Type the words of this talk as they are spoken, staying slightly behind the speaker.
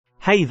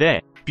Hey there,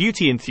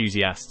 beauty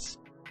enthusiasts!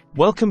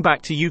 Welcome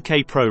back to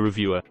UK Pro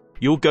Reviewer,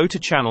 your go-to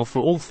channel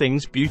for all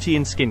things beauty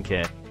and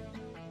skincare.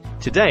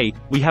 Today,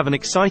 we have an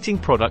exciting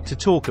product to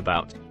talk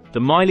about, the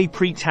Mylee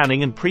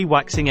Pre-Tanning and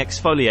Pre-Waxing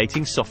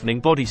Exfoliating Softening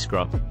Body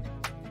Scrub.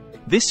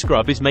 This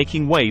scrub is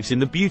making waves in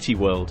the beauty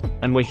world,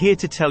 and we're here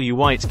to tell you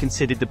why it's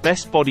considered the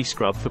best body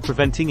scrub for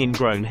preventing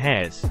ingrown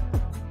hairs.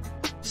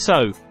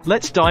 So,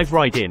 let's dive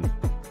right in.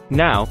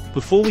 Now,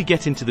 before we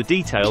get into the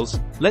details,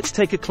 let's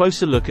take a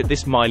closer look at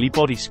this Mylee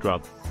body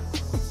scrub.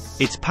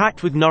 It's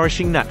packed with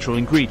nourishing natural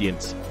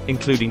ingredients,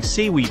 including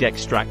seaweed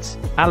extracts,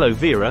 aloe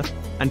vera,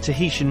 and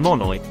Tahitian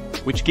monoi,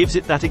 which gives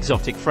it that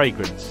exotic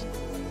fragrance.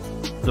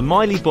 The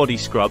Mylee body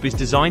scrub is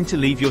designed to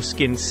leave your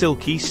skin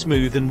silky,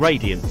 smooth and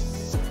radiant.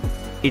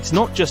 It's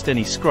not just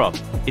any scrub,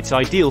 it's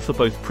ideal for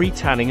both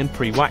pre-tanning and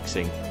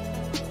pre-waxing.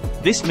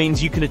 This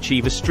means you can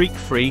achieve a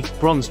streak-free,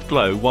 bronzed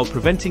glow while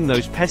preventing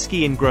those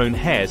pesky ingrown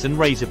hairs and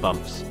razor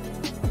bumps.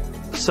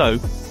 So,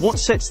 what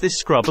sets this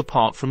scrub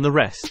apart from the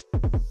rest?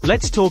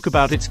 Let's talk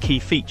about its key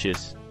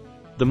features.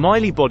 The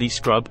Mylee body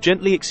scrub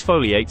gently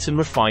exfoliates and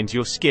refines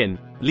your skin,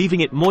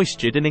 leaving it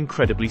moistured and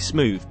incredibly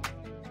smooth.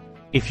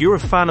 If you're a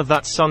fan of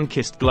that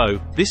sun-kissed glow,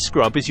 this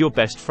scrub is your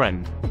best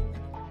friend.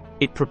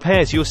 It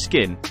prepares your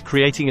skin,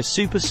 creating a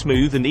super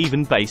smooth and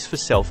even base for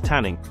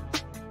self-tanning.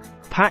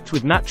 Packed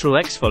with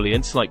natural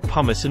exfoliants like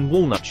pumice and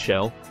walnut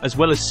shell, as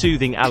well as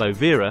soothing aloe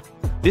vera,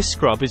 this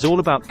scrub is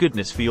all about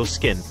goodness for your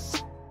skin.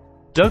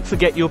 Don't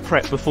forget your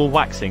prep before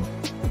waxing.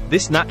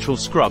 This natural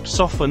scrub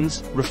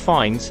softens,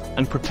 refines,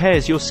 and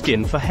prepares your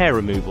skin for hair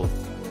removal.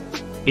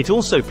 It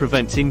also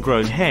prevents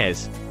ingrown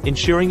hairs,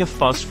 ensuring a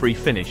fuzz-free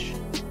finish.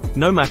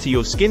 No matter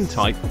your skin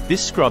type,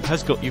 this scrub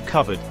has got you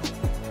covered.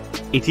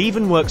 It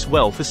even works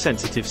well for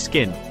sensitive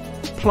skin.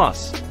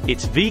 Plus,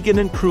 it's vegan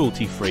and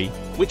cruelty-free,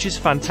 which is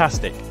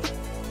fantastic.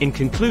 In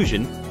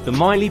conclusion, the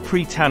Mylee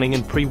Pre-Tanning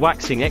and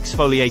Pre-Waxing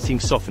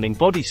Exfoliating Softening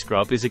Body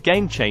Scrub is a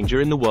game-changer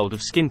in the world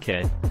of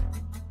skincare.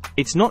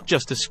 It's not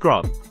just a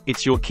scrub,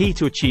 it's your key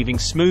to achieving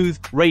smooth,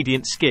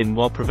 radiant skin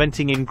while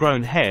preventing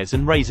ingrown hairs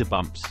and razor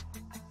bumps.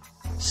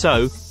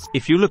 So,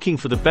 if you're looking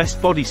for the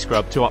best body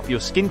scrub to up your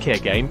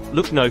skincare game,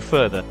 look no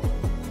further.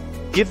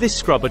 Give this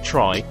scrub a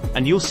try,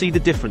 and you'll see the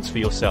difference for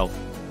yourself.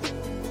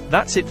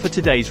 That's it for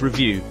today's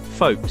review,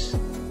 folks.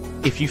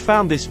 If you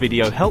found this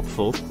video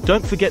helpful,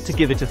 don't forget to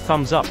give it a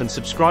thumbs up and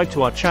subscribe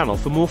to our channel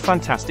for more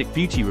fantastic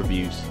beauty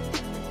reviews.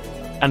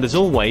 And as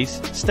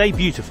always, stay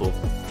beautiful.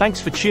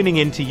 Thanks for tuning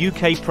in to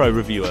UK Pro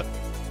Reviewer.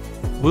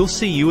 We'll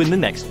see you in the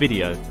next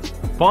video.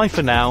 Bye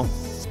for now.